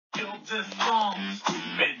Just wrong,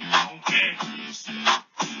 stupid donkey.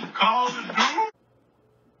 Call the dude.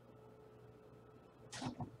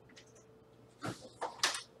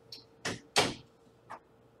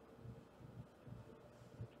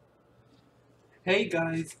 Hey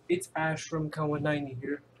guys, it's Ash from Kawanini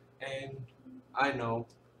here, and I know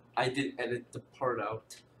I did edit the part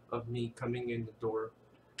out of me coming in the door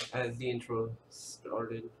as the intro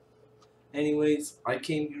started. Anyways, I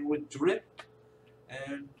came here with Drip,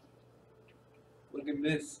 and look at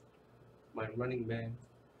this, my running band,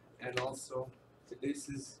 and also this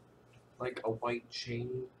is like a white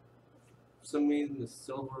chain. For some reason the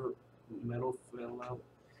silver metal fell out.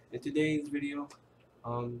 In today's video,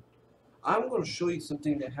 I'm going to show you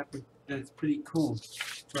something that happened that's pretty cool.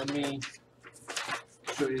 Let me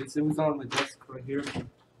show you this. It was on the desk right here,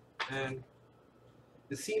 and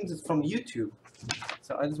it seems it's from YouTube.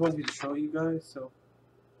 So I just wanted to show you guys. So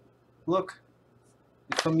look,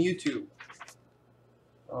 it's from YouTube.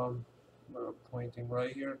 We're pointing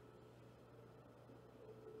right here.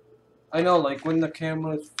 I know, like when the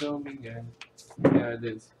camera is filming, and yeah, it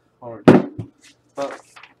is hard. But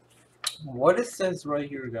what it says right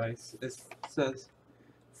here, guys, it says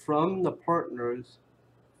from the partners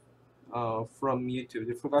from YouTube.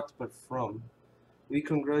 They forgot to put from. We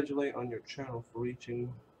congratulate on your channel for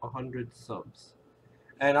reaching 100 subs.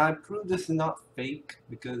 And I prove this is not fake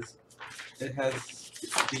because it has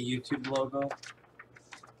the YouTube logo.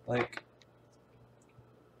 Like,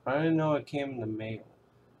 I didn't know it came in the mail.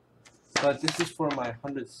 But this is for my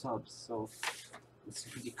 100 subs, so it's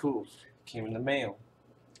pretty cool. It came in the mail.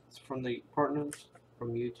 It's from the partners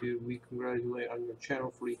from YouTube. We congratulate on your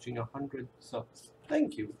channel for reaching 100 subs.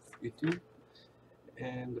 Thank you, YouTube.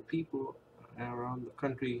 And the people around the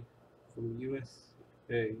country from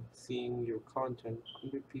USA seeing your content,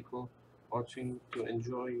 100 people watching to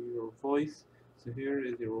enjoy your voice. So here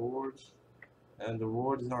is your rewards, and the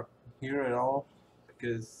reward is not here at all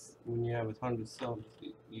because when you have 100 subs,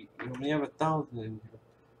 when you have 1,000 in here,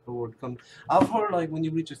 the reward comes. I've heard like when you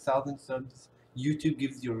reach 1,000 subs, YouTube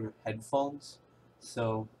gives you headphones.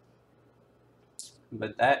 So,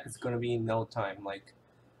 but that is gonna be in no time. Like,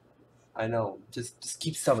 I know, just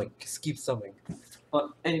keep subbing, just keep subbing. But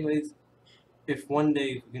anyways, if one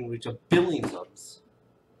day we can reach 1 billion subs,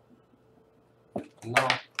 no,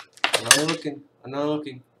 another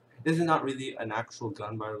looking. This is not really an actual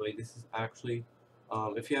gun, by the way. This is actually,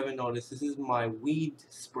 if you haven't noticed, this is my weed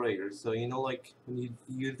sprayer. So you know, like when you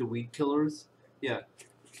use the weed killers, yeah.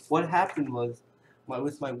 What happened was,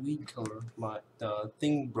 with my weed killer, the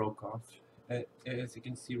thing broke off. As you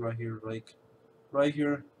can see right here, like right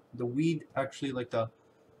here, the weed actually, like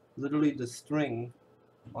literally the string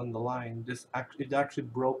on the line, it actually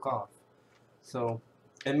broke off. So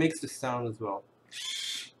it makes the sound as well.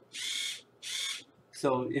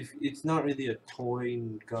 So if it's not really a toy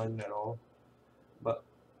gun at all, but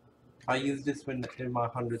I use this in my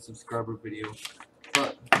 100 subscriber video.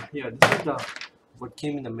 But yeah, this is what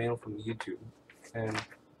came in the mail from YouTube, and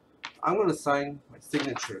I'm gonna sign my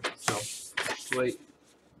signature. So wait.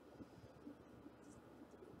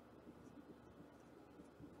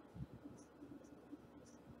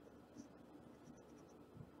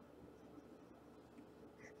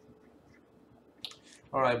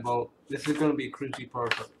 Alright, well, this is gonna be a cringy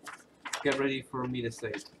part, but get ready for me to say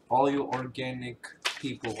it. All you organic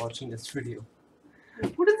people watching this video.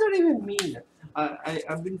 What does that even mean?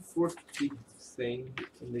 I've been forced to keep saying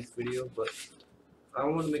in this video, but I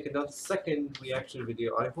want to make another second reaction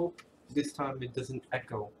video. I hope this time it doesn't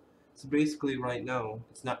echo. So basically right now,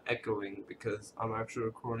 it's not echoing because I'm actually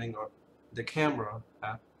recording on the camera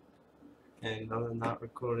app, and I'm not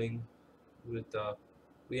recording with the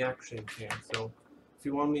reaction cam. So if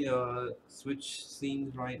you want me to switch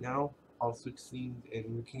scenes right now, I'll switch scenes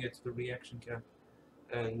and we can get to the reaction cam.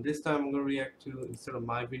 And this time I'm gonna react to, instead of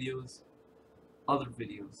my videos, other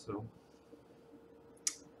videos. So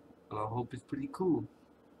I hope it's pretty cool.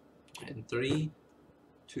 And 3,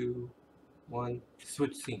 2, 1,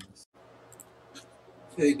 switch scenes.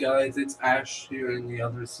 Hey guys, it's Ash here in the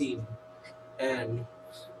other scene, and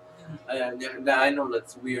I know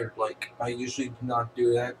that's weird. Like, I usually do not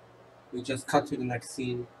do that. We just cut to the next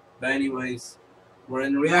scene. But anyways, we're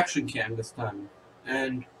in reaction cam this time.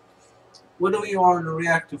 And what do we want to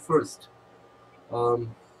react to first? Oh,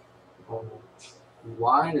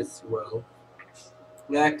 why as well?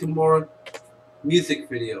 React to more music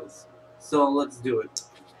videos. So let's do it.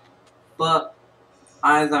 But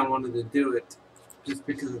as I wanted to do it, just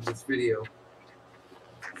because of this video,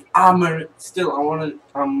 I'm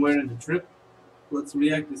wearing the Drip. Let's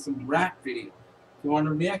react to some rap videos. You want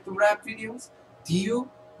to react to rap videos? Do you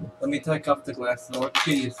Let me take off the glasses. What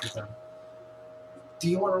hideous is that? Do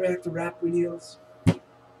you want to react to rap videos?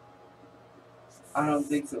 I don't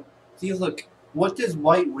think so. See, look, what this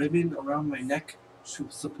white ribbon around my neck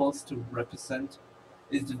supposed to represent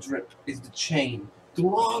is the drip, is the chain, the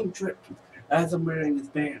long drip, as I'm wearing this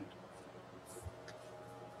band.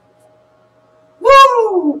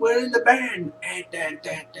 Woo! We're in the band! And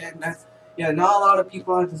that's, yeah, not a lot of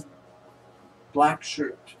people have this black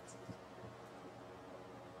shirt.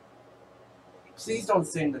 Please don't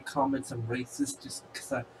say in the comments I'm racist just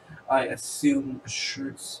because I assume a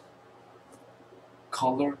shirt's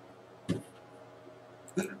color.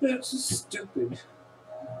 That's just stupid.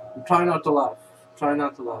 I'm trying not to laugh. Try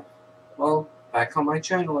not to laugh. Well, back on my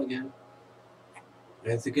channel again.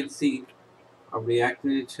 As you can see, I reacted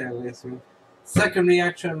to the channel yesterday. Second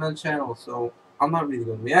reaction on the channel, so I'm not really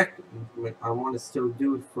gonna react to it. I want to still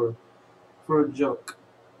do it for a joke.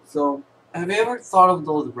 So, have you ever thought of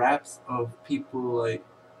those raps of people like?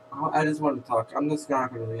 I just want to talk. I'm just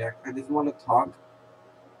not gonna react. I just want to talk.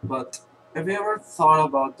 But have you ever thought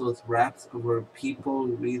about those raps where people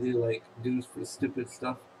really like do for stupid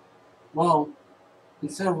stuff? Well,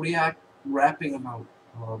 instead of rapping about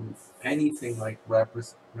anything like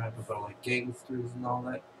rappers rap about like gangsters and all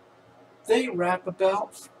that, they rap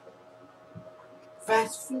about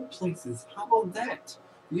fast food places. How about that?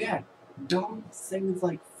 Yeah, dumb things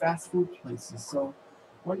like fast food places. So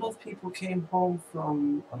when those people came home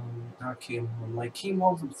from came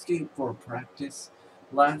home from skateboard practice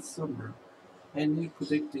last summer, and they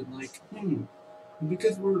predicted like,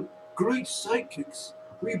 because we're great psychics,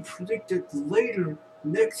 we predicted later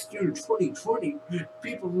next year, 2020,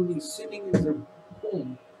 people will be sitting in their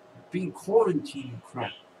home being quarantined and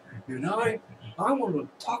crap. And I want to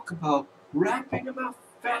talk about rapping about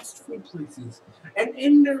fast food places. And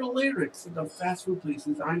in their lyrics in the fast food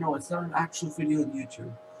places, I know it's not an actual video on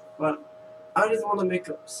YouTube, but I just want to make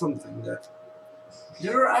up something that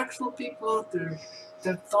there are actual people out there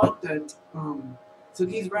that thought that, so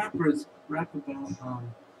these rappers rap about,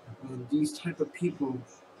 these type of people,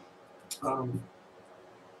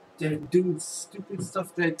 that do stupid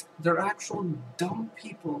stuff, that they're actual dumb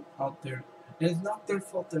people out there. And it's not their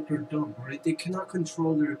fault that they're dumb, right? They cannot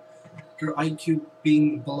control their IQ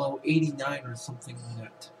being below 89 or something like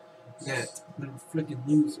that. That they're a freaking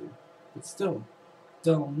loser. But still,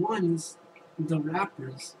 the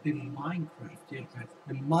rappers in Minecraft, yeah guys,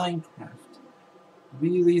 in Minecraft,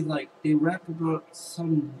 really like, they rap about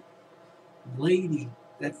some lady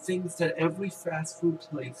that thinks that every fast food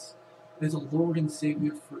place is a Lord and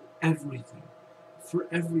Savior for everything. For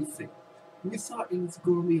everything. We thought it was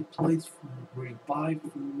going to be a place where you buy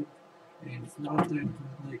food and it's not that good.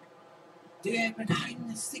 Like, they have been hiding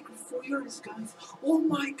this secret for years, guys. Oh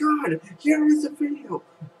my god, here is a video.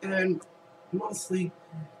 And mostly,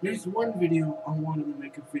 there's one video I wanted to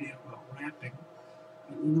make a video about rapping.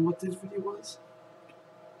 And you know what this video was?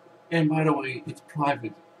 And by the way, it's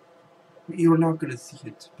private. You're not gonna see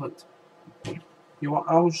it, but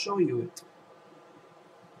I will show you it.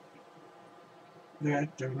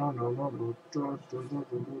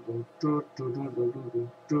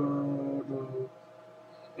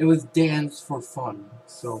 It was Dance for Fun.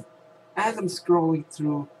 So, as I'm scrolling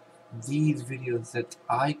through these videos that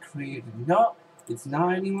I created, no, it's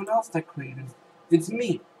not anyone else that created it. It's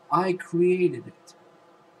me. I created it.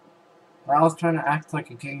 I was trying to act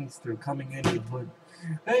like a gangster coming in the hood.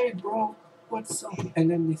 Hey, bro, what's up?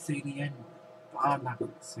 And then they say the N-word. I'm not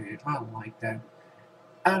gonna say it. I don't like that.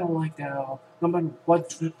 I don't like that at all. No matter what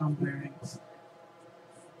drip I'm wearing,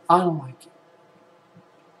 I don't like it.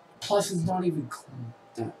 Plus, it's not even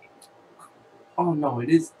cool. Oh no, it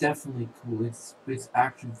is definitely cool. It's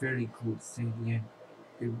actually very cool to say the N.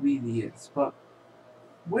 It really is. But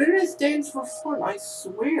where is Dance for Fun? I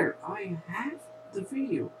swear, I have the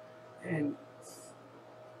video, and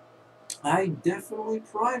I definitely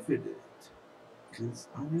privated it because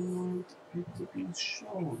I didn't want it to be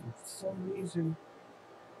shown. For some reason,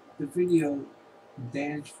 the video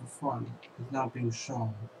Dance for Fun is not being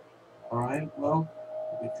shown. Alright, well,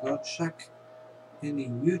 we go check in the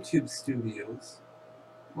YouTube studios.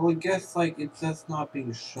 Well, I guess like it's just not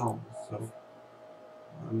being shown, so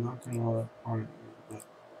I'm not gonna argue, but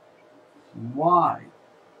why?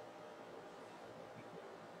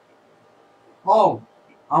 Oh,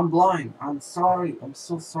 I'm blind. I'm sorry. I'm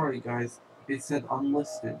so sorry, guys. It said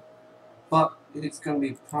unlisted, but it's gonna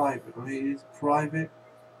be private. Okay, it is private,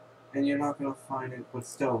 and you're not gonna find it. But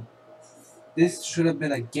still, this should have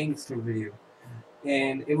been a gangster video,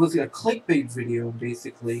 and it was a clickbait video.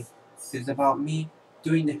 Basically, it's about me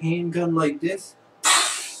doing the handgun like this,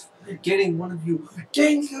 getting one of you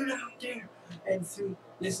gangsters out there, and see,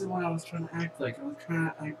 This is what I was trying to act like. I was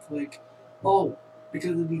trying to act like, oh,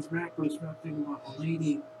 because of these rappers rapping about a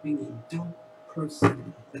lady being a dumb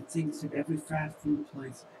person that thinks that every fast food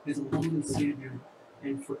place is a golden standard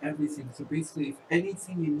and for everything. So basically, if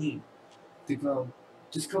anything you need to go,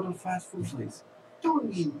 just go to a fast food place.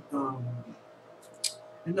 Don't need, I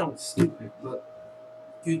know it's stupid,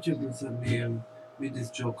 but YouTubers have made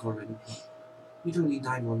this joke already. You don't need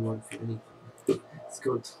 911 for anything. Let's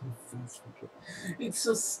go to fast food. It's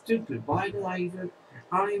so stupid. Why did I even?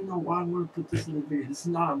 I don't even know why I want to put this in the video. This is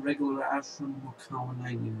not a regular Ashram Wakama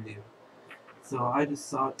 90 video. So I just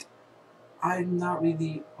thought I'm not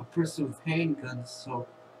really a person with handguns, so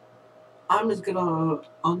I'm just gonna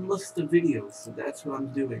unlist the videos. So that's what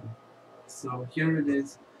I'm doing. So here it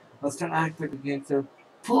is. Let's try to act like a gangster.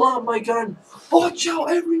 Pull out my gun! Watch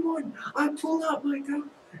out, everyone! I'm pulling out my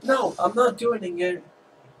gun! No, I'm not doing it yet.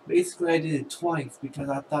 Basically, I did it twice because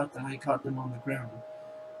I thought that I caught them on the ground.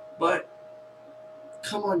 But,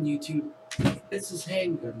 come on, YouTube. This is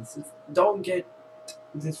handguns. Don't get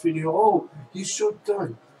this video. Oh, you shoot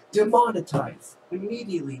gun. Demonetize.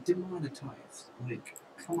 Immediately demonetize. Like,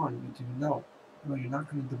 come on, YouTube. No. No, you're not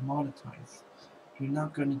going to demonetize. You're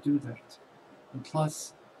not going to do that. And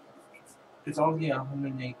plus, it's only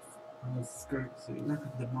 108 on the skirt, so you're not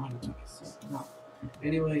going to demonetize. So, no.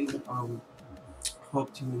 Anyway,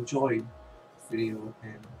 hope you enjoyed this video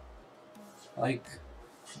and like,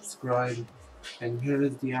 subscribe, and here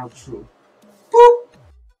is the outro.